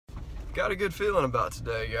Got a good feeling about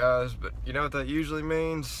today, guys, but you know what that usually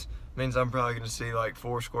means? It means I'm probably gonna see like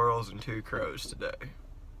 4 squirrels and 2 crows today.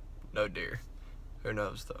 No deer. Who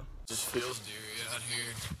knows though? Just feels deery out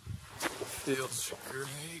here. Feels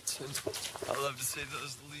great, and I love to see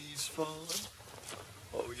those leaves falling.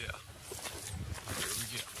 Oh yeah. Here we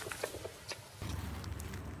go.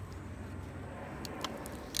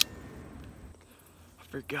 I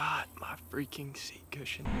forgot my freaking seat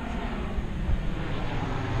cushion.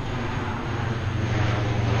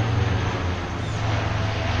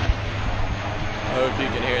 I hope you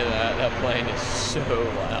can hear that. That plane is so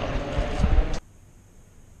loud.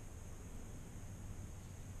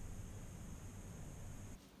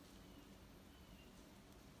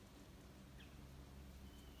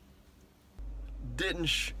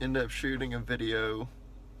 Didn't end up shooting a video.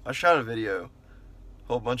 I shot a video, a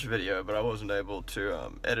whole bunch of video, but I wasn't able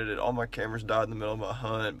to edit it. All my cameras died in the middle of my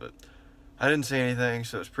hunt, but I didn't see anything,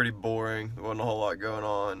 so it's pretty boring. There wasn't a whole lot going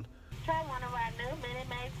on. Try one of our new Minute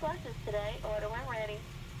Maid slushes today. Order when ready.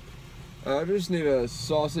 I just need a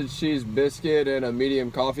sausage cheese biscuit and a medium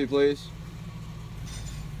coffee, please.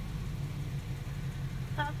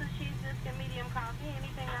 Sausage cheese biscuit, medium coffee.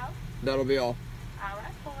 Anything else? That'll be all. All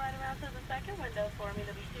right, pull right around to the second window for me.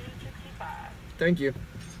 It'll be 265. Thank you.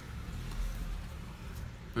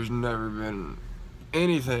 There's never been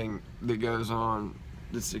anything that goes on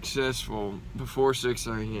that's successful before 6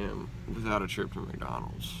 a.m. without a trip to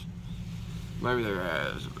McDonald's. Maybe there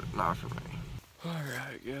has, but not for me.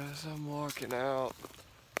 Alright guys, I'm walking out.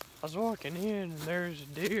 I was walking in and there's a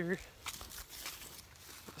deer.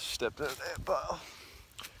 I stepped in that pile.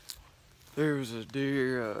 There was a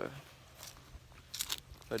deer,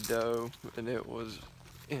 a doe, and it was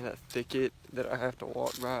in a thicket that I have to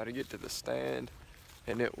walk by to get to the stand.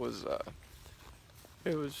 And it was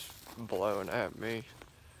blowing at me.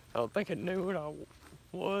 I don't think it knew what I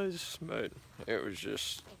was, but it was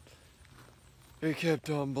just, it kept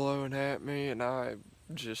on blowing at me, and I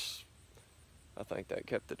think that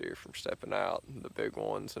kept the deer from stepping out, the big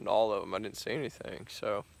ones, and all of them. I didn't see anything,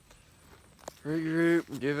 so regroup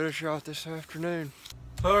and give it a shot this afternoon.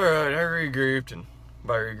 All right, I regrouped, and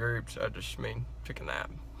by regrouped, I just mean took a nap.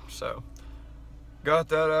 So got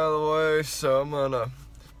that out of the way, so I'm gonna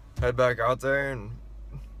head back out there and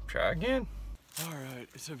try again. All right,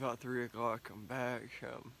 it's about 3 o'clock. I'm back. You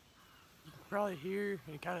can probably hear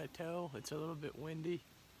and kind of tell it's a little bit windy,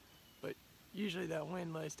 but usually that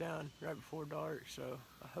wind lays down right before dark, so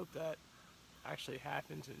I hope that actually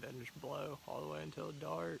happens and doesn't just blow all the way until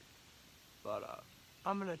dark. But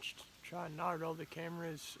I'm gonna try and not roll the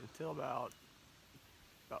cameras until about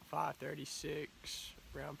 5:36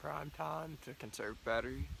 around prime time to conserve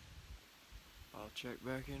battery. I'll check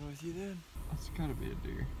back in with you then. That's gotta be a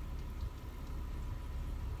deer.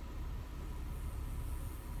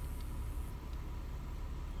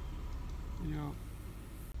 Yep.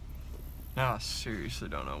 Now I seriously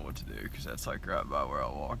don't know what to do because that's like right by where I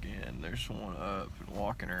walk in. There's one up and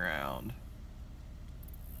walking around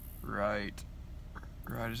right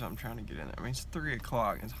as I'm trying to get in there. I mean, it's 3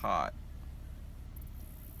 o'clock, it's hot.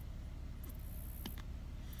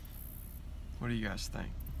 What do you guys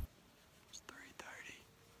think?